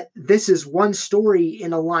 but this is one story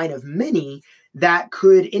in a line of many that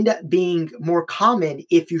could end up being more common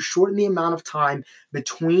if you shorten the amount of time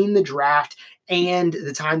between the draft and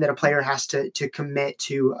the time that a player has to commit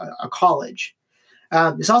to a college.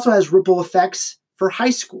 This also has ripple effects for high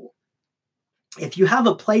school. If you have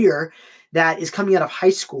a player that is coming out of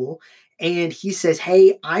high school and he says,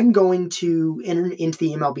 hey, I'm going to enter into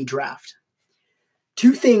the MLB draft,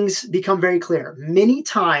 two things become very clear. Many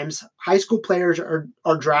times, high school players are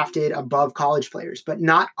drafted above college players, but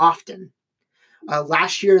not often.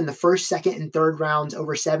 Last year, in the first, second, and third rounds,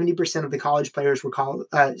 over 70% of the college players were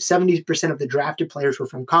 70% of the drafted players were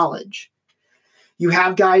from college. You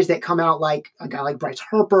have guys that come out like a guy like Bryce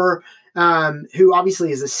Harper, who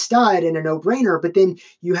obviously is a stud and a no-brainer, but then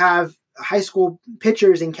you have high school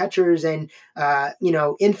pitchers and catchers and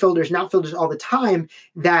infielders and outfielders all the time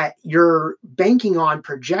that you're banking on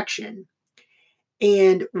projection.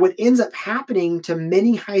 And what ends up happening to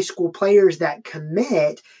many high school players that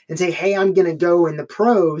commit and say, hey, I'm going to go in the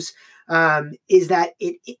pros, is that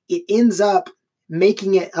it ends up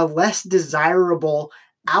making it a less desirable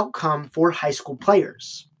outcome for high school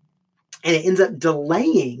players. And it ends up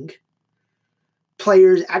delaying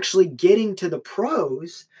players actually getting to the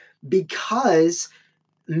pros, because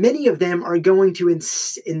many of them are going to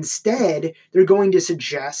instead, they're going to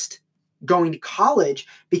suggest going to college,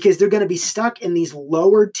 because they're going to be stuck in these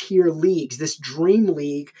lower tier leagues, this dream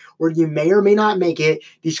league where you may or may not make it.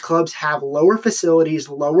 These clubs have lower facilities,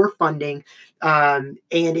 lower funding. And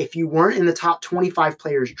if you weren't in the top 25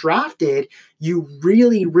 players drafted, you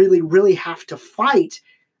really, really, really have to fight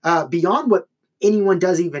beyond what anyone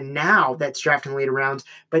does even now that's drafting later rounds.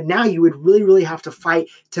 But now you would really, really have to fight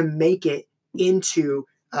to make it into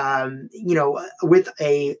with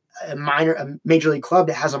a major league club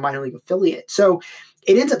that has a minor league affiliate. So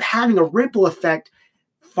it ends up having a ripple effect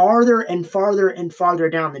farther and farther and farther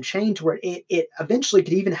down the chain, to where it eventually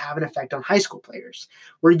could even have an effect on high school players,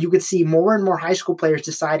 where you could see more and more high school players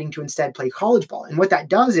deciding to instead play college ball. And what that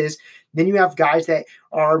does is then you have guys that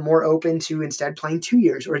are more open to instead playing 2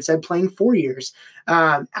 years or instead playing 4 years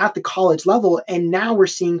at the college level. And now we're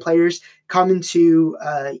seeing players come into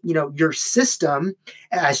your system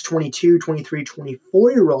as 22, 23,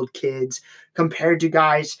 24-year-old kids, compared to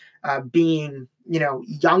guys being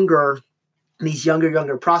younger, these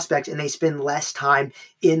younger prospects, and they spend less time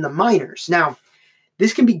in the minors. Now,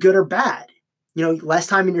 this can be good or bad. Less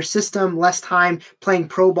time in your system, less time playing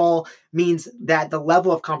pro ball means that the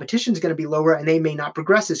level of competition is going to be lower and they may not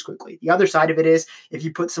progress as quickly. The other side of it is, if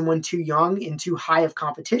you put someone too young in too high of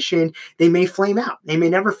competition, they may flame out. They may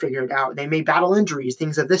never figure it out. They may battle injuries,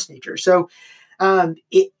 things of this nature. So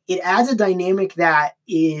it adds a dynamic that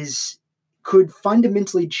could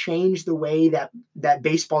fundamentally change the way that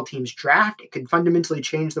baseball teams draft. It could fundamentally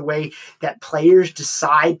change the way that players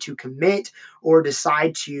decide to commit or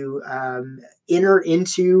decide to enter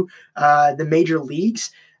into the major leagues.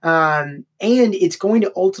 And it's going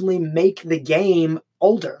to ultimately make the game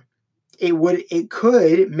older. It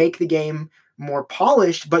could make the game more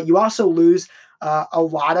polished, but you also lose a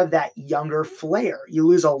lot of that younger flair. You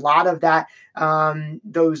lose a lot of that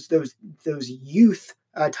those youth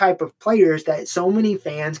type of players that so many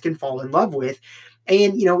fans can fall in love with.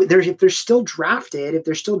 And, if they're still drafted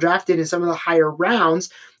in some of the higher rounds,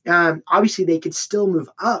 obviously they could still move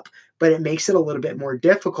up, but it makes it a little bit more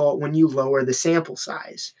difficult when you lower the sample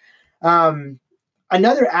size.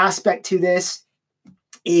 Another aspect to this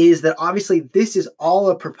is that obviously this is all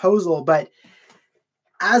a proposal, but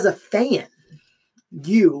as a fan,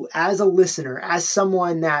 you as a listener, as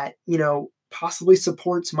someone that, possibly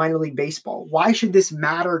supports minor league baseball, why should this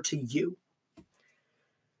matter to you?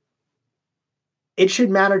 It should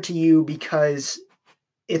matter to you because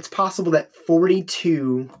it's possible that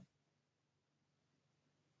 42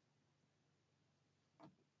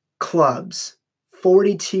 clubs,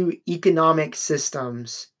 42 economic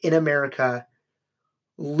systems in America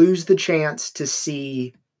lose the chance to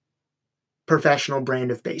see professional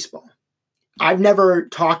brand of baseball. I've never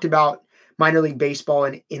talked about minor league baseball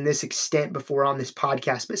in this extent before on this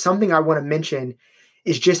podcast, but something I want to mention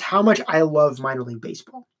is just how much I love minor league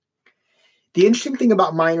baseball. The interesting thing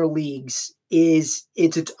about minor leagues is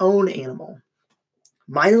it's its own animal.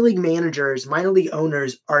 Minor league managers, minor league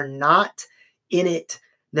owners are not in it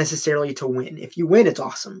necessarily to win. If you win, it's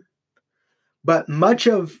awesome. But much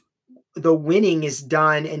of the winning is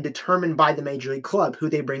done and determined by the major league club, who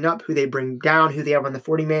they bring up, who they bring down, who they have on the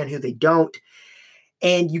 40-man, who they don't.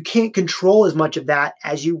 And you can't control as much of that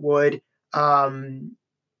as you would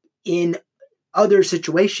in other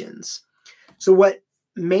situations. So what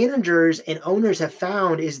managers and owners have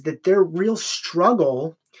found is that their real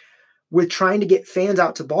struggle with trying to get fans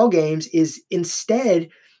out to ball games is instead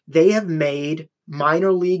they have made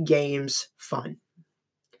minor league games fun.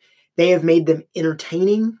 They have made them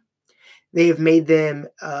entertaining. They have made them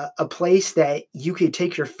a place that you could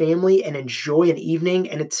take your family and enjoy an evening,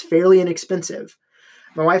 and it's fairly inexpensive.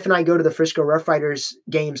 My wife and I go to the Frisco Rough Riders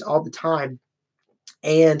games all the time,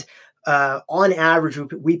 and on average,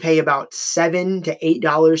 we pay about $7 to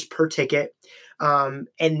 $8 per ticket. And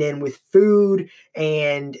then with food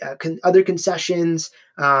and other concessions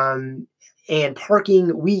and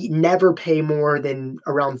parking, we never pay more than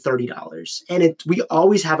around $30. And we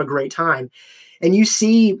always have a great time. And you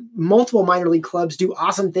see multiple minor league clubs do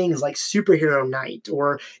awesome things like Superhero Night,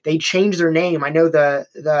 or they change their name. I know the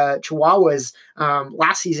Chihuahuas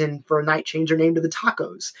last season for a night changed their name to the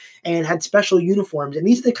Tacos and had special uniforms. And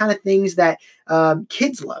these are the kind of things that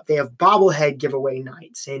kids love. They have bobblehead giveaway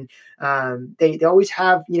nights, and they always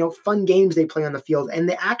have fun games they play on the field. And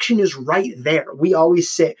the action is right there. We always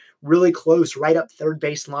sit really close, right up third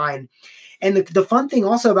base line. And the fun thing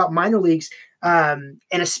also about minor leagues, and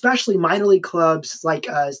especially minor league clubs like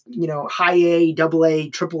high A, double A,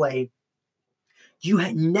 triple A, you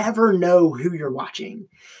never know who you're watching.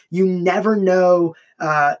 You never know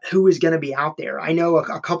who is going to be out there. I know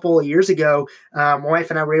a couple of years ago, my wife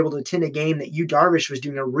and I were able to attend a game that Yu Darvish was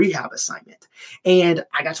doing a rehab assignment, and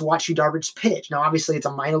I got to watch Yu Darvish pitch. Now, obviously, it's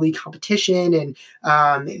a minor league competition, and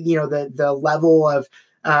the level of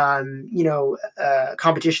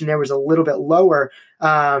competition there was a little bit lower,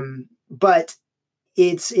 but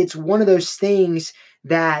it's one of those things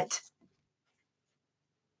that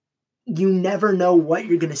you never know what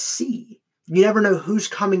you're going to see. You never know who's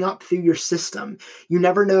coming up through your system. You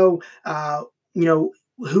never know,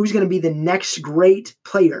 who's going to be the next great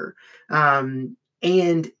player. And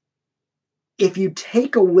if you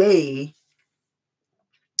take away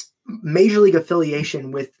major league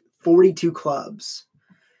affiliation with 42 clubs,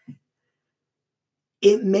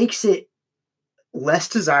 it makes it less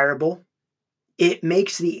desirable. It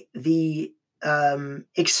makes the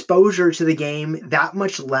exposure to the game that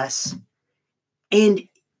much less, and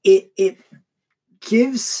it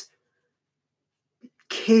gives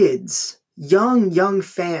kids, young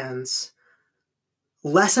fans,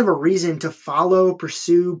 less of a reason to follow,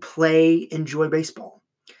 pursue, play, enjoy baseball.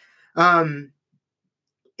 In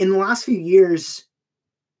the last few years,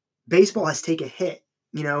 baseball has taken a hit,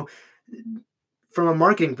 from a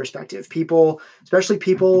marketing perspective. People, especially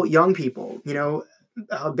young people,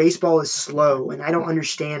 baseball is slow, and I don't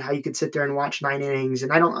understand how you could sit there and watch 9 innings,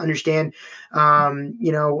 and I don't understand,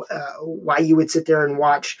 why you would sit there and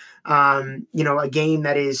watch, a game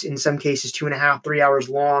that is in some cases 2.5, 3 hours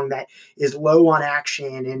long, that is low on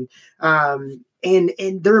action,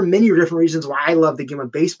 and there are many different reasons why I love the game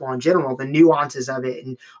of baseball in general, the nuances of it,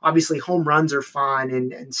 and obviously home runs are fun,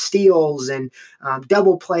 and steals, and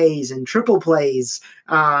double plays and triple plays,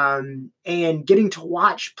 and getting to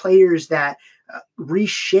watch players that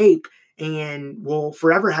reshape and will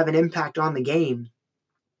forever have an impact on the game.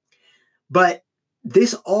 But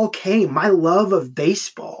this all came, my love of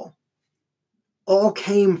baseball all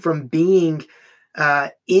came from being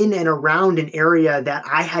in and around an area that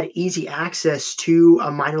I had easy access to a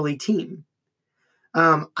minor league team.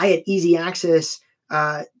 I had easy access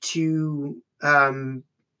to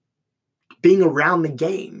being around the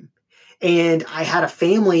game. And I had a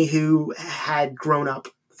family who had grown up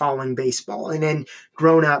following baseball, and then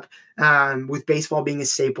grown up with baseball being a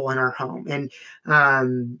staple in our home. And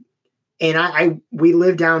we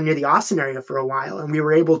lived down near the Austin area for a while, and we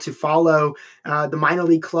were able to follow the minor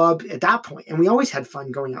league club at that point. And we always had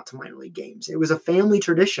fun going out to minor league games. It was a family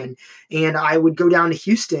tradition. And I would go down to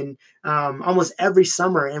Houston almost every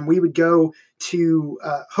summer, and we would go to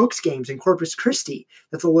Hooks games in Corpus Christi.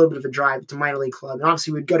 That's a little bit of a drive to minor league club. And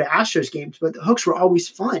obviously we'd go to Astros games, but the Hooks were always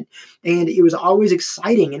fun, and it was always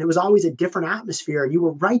exciting, and it was always a different atmosphere, and you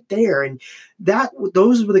were right there. And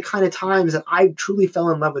those were the kind of times that I truly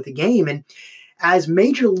fell in love with the game. And as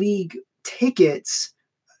major league tickets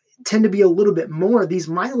tend to be a little bit more, these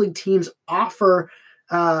minor league teams offer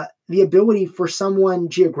the ability for someone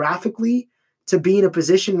geographically to be in a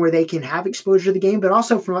position where they can have exposure to the game, but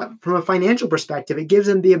also from a financial perspective, it gives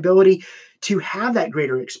them the ability to have that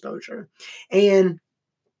greater exposure. And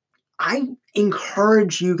I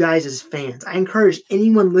encourage you guys as fans, I encourage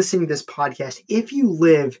anyone listening to this podcast, if you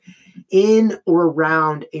live in or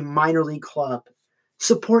around a minor league club,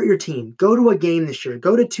 support your team. Go to a game this year.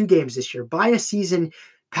 Go to 2 games this year. Buy a season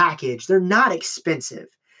package. They're not expensive.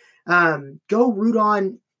 Go root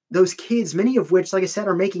on those kids, many of which, like I said,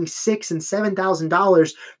 are making $6,000 and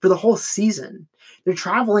 $7,000 for the whole season. They're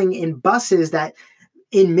traveling in buses that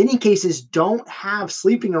in many cases don't have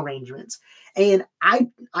sleeping arrangements. And I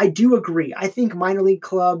do agree. I think minor league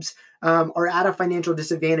clubs are at a financial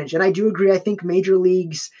disadvantage. And I do agree. I think the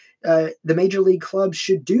major league clubs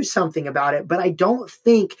should do something about it. But I don't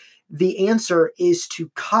think the answer is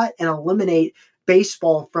to cut and eliminate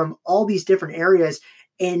baseball from all these different areas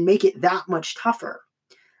and make it that much tougher.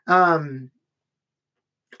 I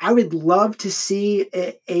would love to see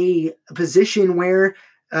a position where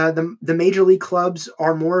the major league clubs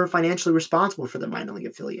are more financially responsible for the minor league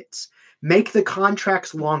affiliates. Make the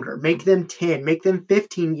contracts longer, make them 10, make them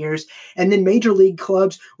 15 years, and then major league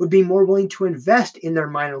clubs would be more willing to invest in their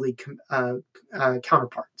minor league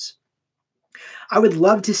counterparts. I would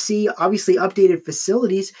love to see, obviously, updated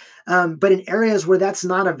facilities, but in areas where that's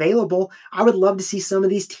not available, I would love to see some of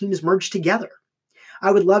these teams merge together.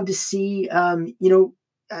 I would love to see, I'm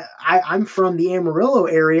from the Amarillo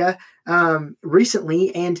area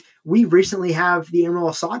recently, and we recently have the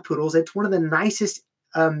Amarillo Sod Poodles. It's one of the nicest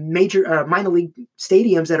major minor league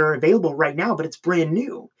stadiums that are available right now, but it's brand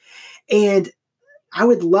new. And I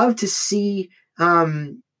would love to see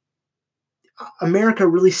America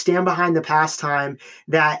really stand behind the pastime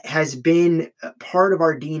that has been part of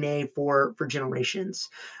our DNA for generations.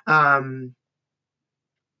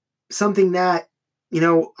 Something that,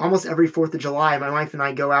 almost every 4th of July, my wife and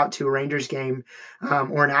I go out to a Rangers game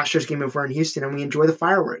or an Astros game if we're in Houston, and we enjoy the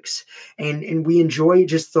fireworks. And we enjoy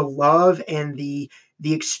just the love and the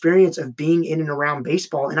experience of being in and around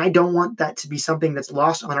baseball. And I don't want that to be something that's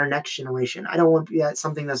lost on our next generation. I don't want that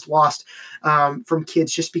something that's lost from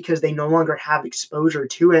kids just because they no longer have exposure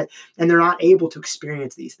to it and they're not able to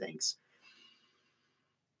experience these things.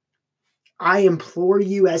 I implore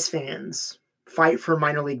you as fans, fight for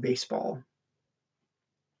minor league baseball.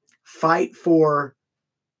 Fight for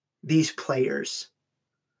these players.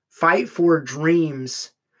 Fight for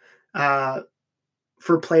dreams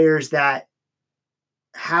for players that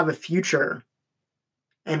have a future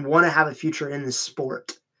and want to have a future in the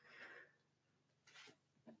sport.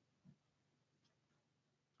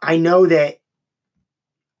 I know that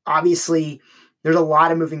obviously there's a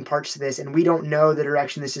lot of moving parts to this, and we don't know the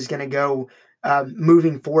direction this is going to go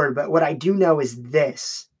moving forward. But what I do know is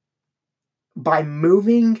this: by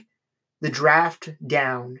moving the draft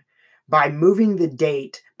down, by moving the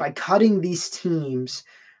date, by cutting these teams,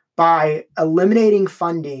 by eliminating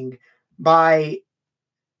funding, by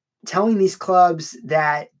telling these clubs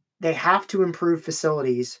that they have to improve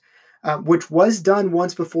facilities, which was done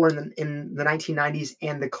once before in the 1990s,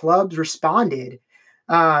 and the clubs responded.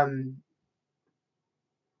 But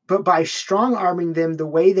by strong-arming them the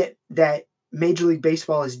way that Major League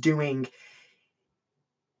Baseball is doing,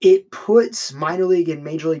 it puts minor league and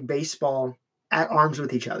Major League Baseball at arms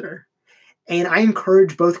with each other. And I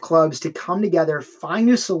encourage both clubs to come together, find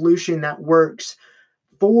a solution that works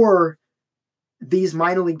for these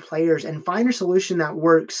minor league players, and find a solution that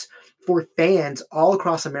works for fans all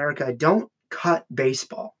across America. Don't cut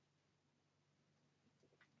baseball.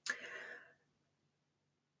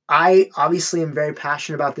 I obviously am very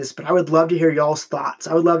passionate about this, but I would love to hear y'all's thoughts.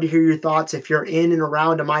 I would love to hear your thoughts if you're in and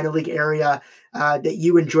around a minor league area that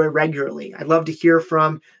you enjoy regularly. I'd love to hear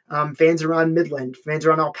from fans around Midland, fans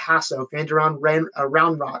around El Paso, fans around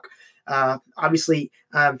Round Rock, obviously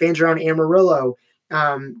fans around Amarillo.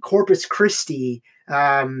 Corpus Christi,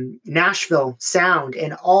 Nashville Sound,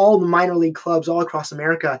 and all the minor league clubs all across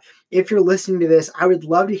America. If you're listening to this, I would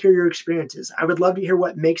love to hear your experiences. I would love to hear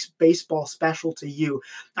what makes baseball special to you.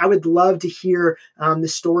 I would love to hear the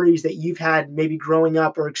stories that you've had maybe growing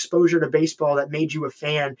up or exposure to baseball that made you a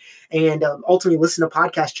fan, and ultimately listen to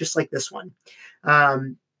podcasts just like this one.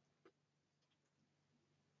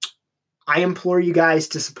 I implore you guys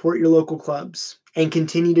to support your local clubs and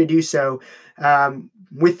continue to do so.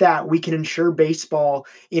 With that, we can ensure baseball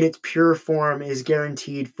in its pure form is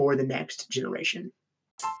guaranteed for the next generation.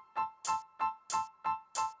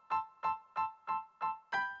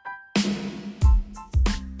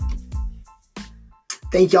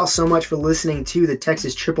 Thank y'all so much for listening to the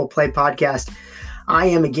Texas Triple Play podcast. I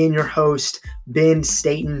am again your host, Ben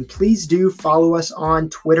Staten. Please do follow us on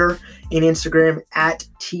Twitter and Instagram at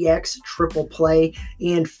TX Triple Play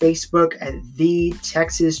and Facebook at the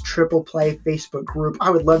Texas Triple Play Facebook group. I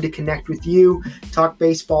would love to connect with you, talk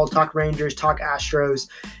baseball, talk Rangers, talk Astros.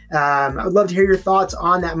 I would love to hear your thoughts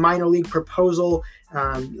on that minor league proposal.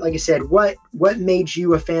 Like I said, what made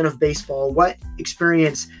you a fan of baseball? What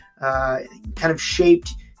experience kind of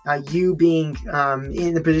shaped you being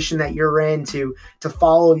in the position that you're in to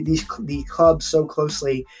follow the clubs so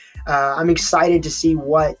closely? I'm excited to see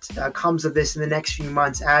what comes of this in the next few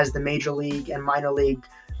months as the major league and minor league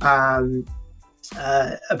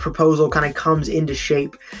a proposal kind of comes into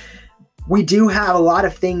shape. We do have a lot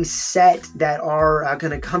of things set that are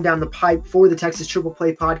going to come down the pipe for the Texas Triple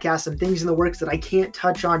Play podcast. Some things in the works that I can't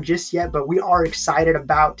touch on just yet, but we are excited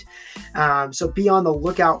about. So be on the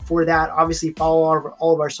lookout for that. Obviously, follow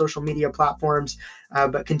all of our social media platforms,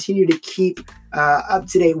 but continue to keep up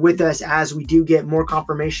to date with us as we do get more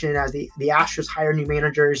confirmation as the Astros hire new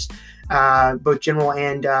managers, both general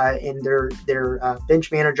and their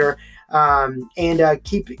bench manager.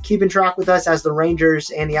 Keep in track with us as the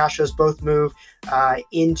Rangers and the Astros both move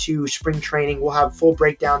into spring training. We'll have full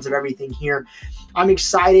breakdowns of everything here. I'm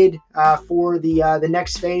excited for the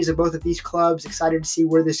next phase of both of these clubs. Excited to see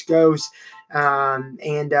where this goes.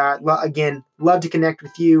 Again, love to connect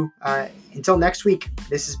with you. Until next week,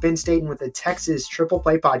 this has been Staten with the Texas Triple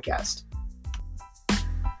Play podcast.